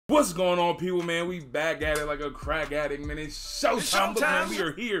What's going on, people, man? We back at it like a crack addict, man. It's showtime. Look, man, we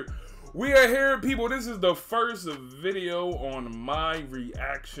are here. We are here, people. This is the first video on my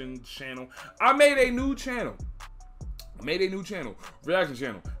reaction channel. I made a new channel. Reaction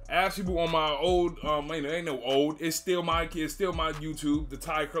channel. Ask people on my old, ain't no old. It's still my YouTube, the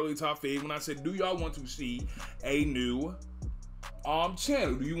Ty Curly Top Fave. When I said, do y'all want to see a new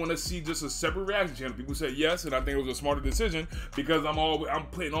channel? Do you want to see just a separate reaction channel? People said yes, and I think it was a smarter decision because I'm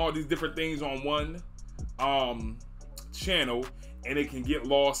putting all these different things on one channel, and it can get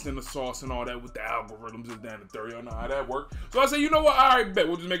lost in the sauce and all that with the algorithms and down the 30. I know how that works. So I said, you know what? All right, bet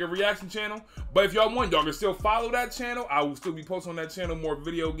we'll just make a reaction channel. But if y'all want, y'all can still follow that channel. I will still be posting on that channel more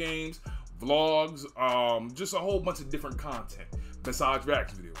video games, vlogs, just a whole bunch of different content besides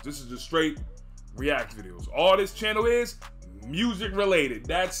reaction videos. This is just straight reaction videos. All this channel is music related.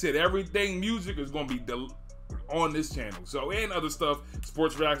 That's it. Everything music is gonna be on this channel. So, and other stuff,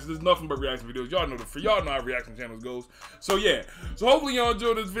 sports reactions. There's nothing but reaction videos. Y'all know how reaction channels goes. So yeah. So hopefully y'all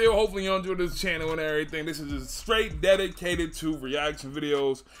enjoy this video. Hopefully y'all enjoy this channel and everything. This is just straight dedicated to reaction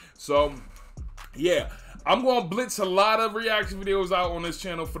videos. So yeah, I'm gonna blitz a lot of reaction videos out on this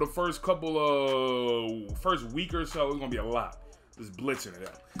channel for the first week or so. It's gonna be a lot. Just blitzing it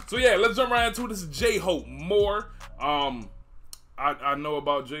out. So yeah, let's jump right into it. This is J-Hope More. I know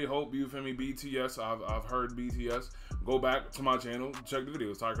about J-Hope, you feel me, BTS. I've heard BTS. Go back to my channel, check the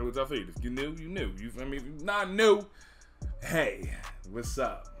videos, Ty Curly Top Fave. If you knew, you knew. You feel me? If you're not new, hey, what's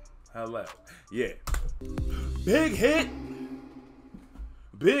up? Hello. Yeah. Big hit.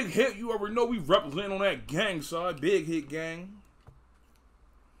 Big hit. You already know we represent on that gang side. Big hit gang.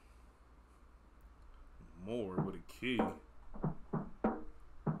 More with a key.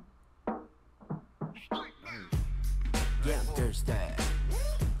 Yeah, I'm thirsty.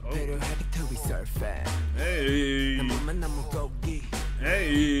 필요하게 to be surfing. Hey. 너무 고기.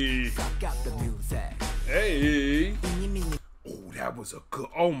 Hey. Fuck up the music. Hey. Oh, that was a good.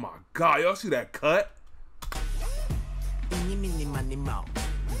 Oh my God, y'all see that cut?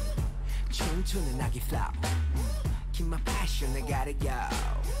 춤추는 아기 flow. Keep my passion, I gotta go.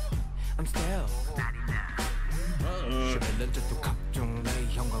 I'm still not enough. 셔벨은 저도 각종 내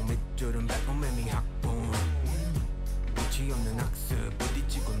형광 밑줄은 백범매미 학봉. 빛이 없는 학습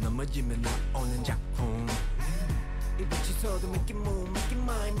부딪히고 넘어지면 나오는 작품. 이 빛이 서도 make it move, make it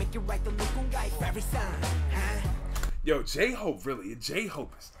mine, make it right. 또 누군가의 favorite sign. Yo, J-Hope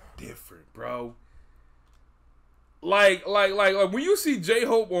J-Hope is different, bro. Like when you see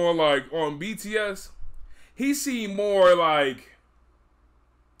J-Hope on BTS, he seemed more like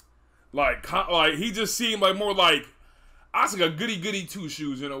he just seemed like more like I was like a goody two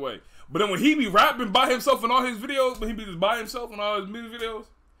shoes in a way. But then when he be rapping by himself in all his videos, when he be just by himself in all his music videos,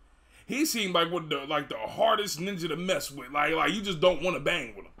 he seemed like the hardest ninja to mess with. Like you just don't want to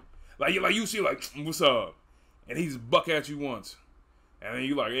bang with him. Like you see what's up, and he just buck at you once, and then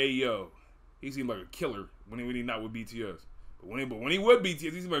you like, hey yo, he seemed like a killer when he not with BTS. But when he with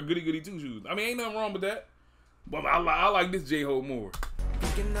BTS, he seemed like goody two shoes. I mean, ain't nothing wrong with that. But I like this J-Hope more.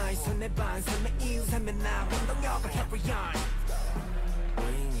 Bring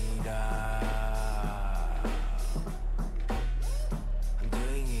it up. I'm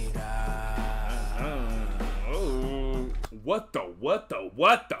doing it up. Oh. What the?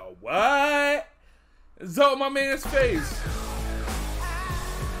 It's all my man's face.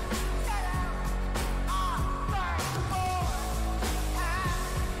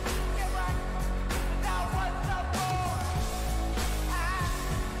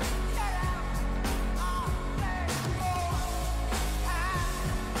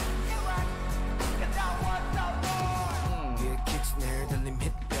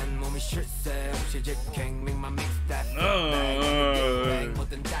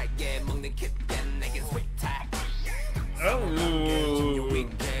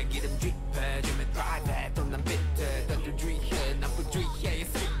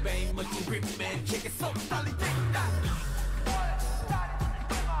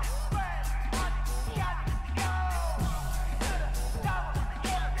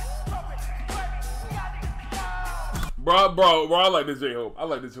 Bro, I like this J-Hope.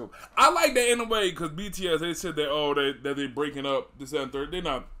 I like that in a way because BTS, they said that that they're breaking up. This and third. They're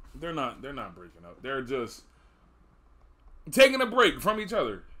not breaking up. They're just taking a break from each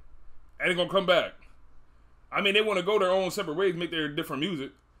other, and they're gonna come back. I mean, they want to go their own separate ways, make their different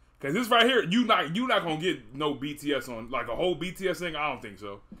music. Cause this right here, you not gonna get no BTS on like a whole BTS thing. I don't think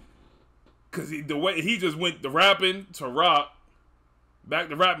so. Cause the way he just went to rapping to rock, back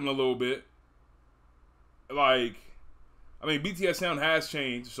to rapping a little bit. Like, I mean, BTS sound has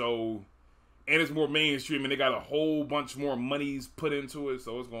changed, so and it's more mainstream, and they got a whole bunch more monies put into it,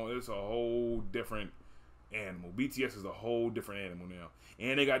 so it's a whole different animal. BTS is a whole different animal now,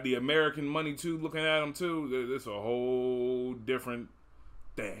 and they got the American money too, looking at them too. It's a whole different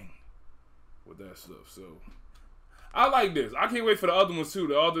thing with that stuff. So I like this. I can't wait for the other ones too.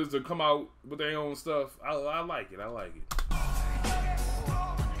 The others to come out with their own stuff. I like it. I like it.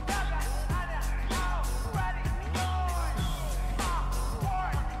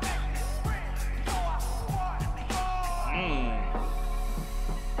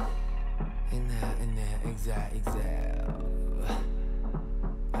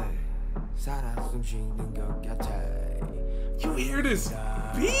 You hear this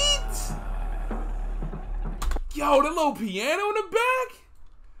beat? Yo, the little piano in the back?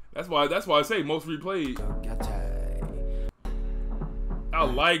 That's why I say most replayed. I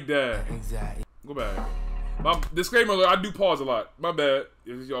like that. Go back. My disclaimer alert, I do pause a lot. My bad.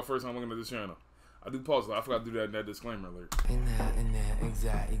 If this is your first time looking at this channel. I do pause a lot. I forgot to do that in that disclaimer alert.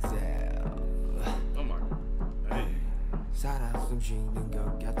 Oh my god. Hey.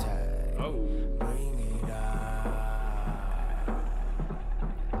 Oh.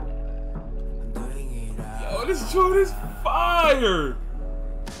 Yo, this joint is fire.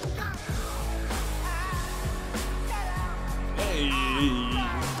 Hey.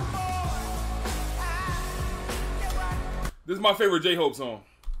 This is my favorite J-Hope song.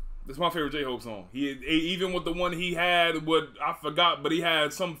 This is my favorite J-Hope song. Even with the one he had, I forgot, but he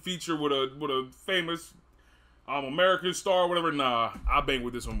had some feature with a famous American star, or whatever. Nah, I bang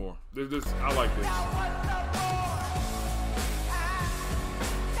with this one more. I like this.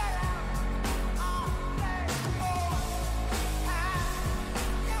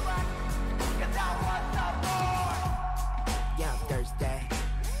 Yeah, Thursday.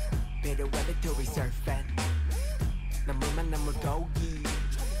 Better weather to resurf it. Number gogi.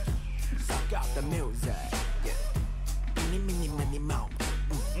 Suck out the music. Mini money mo.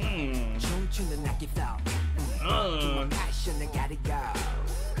 춤추는 낙기 flow. Keep my passion, I gotta go.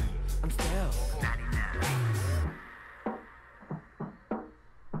 I'm still 99.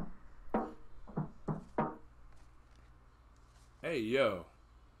 Hey yo.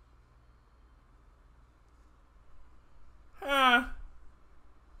 Huh?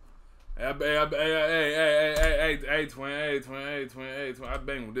 Hey, twin. I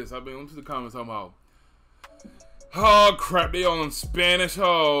bang with this. I bang into the comments talking about. Oh crap, they all in Spanish.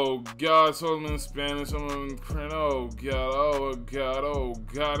 Oh god, so I'm in Spanish. I'm in print. Oh god.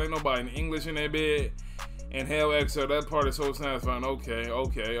 Ain't nobody in English in that bed. And hell XO, that part is so satisfying. Okay.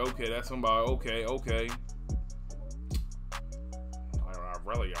 That's somebody. Okay.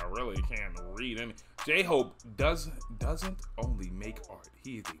 I really can't read any. J-Hope doesn't only make art.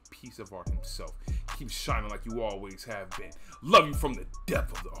 He is a piece of art himself. Keep shining like you always have been. Love you from the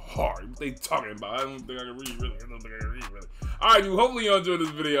depth of the heart. What they talking about? I don't think I can read really. Alright, you. Hopefully you enjoyed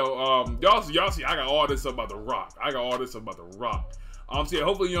this video. Y'all see I got all this stuff about The Rock. So yeah,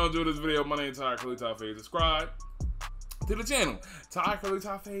 hopefully you enjoyed this video. My name is Ty Curly Ty Fade. Subscribe to the channel. Ty Curly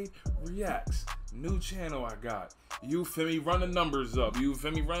Ty Fade Reacts. New channel I got. You feel me? Run the numbers up.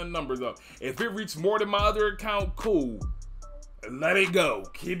 If it reaches more than my other account, cool. Let it go.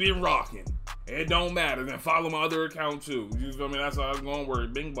 Keep it rocking. It don't matter. Then follow my other account too. You feel me? That's how it's gonna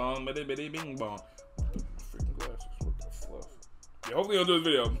work. Bing bong, bitty bitty bing bong. Freaking glasses. What the fluff? Yeah, hopefully you enjoyed this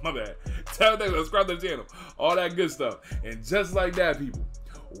video. My bad. Tell them to subscribe to the channel. All that good stuff. And just like that, people,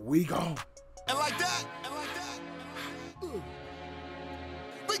 we gone. And like that.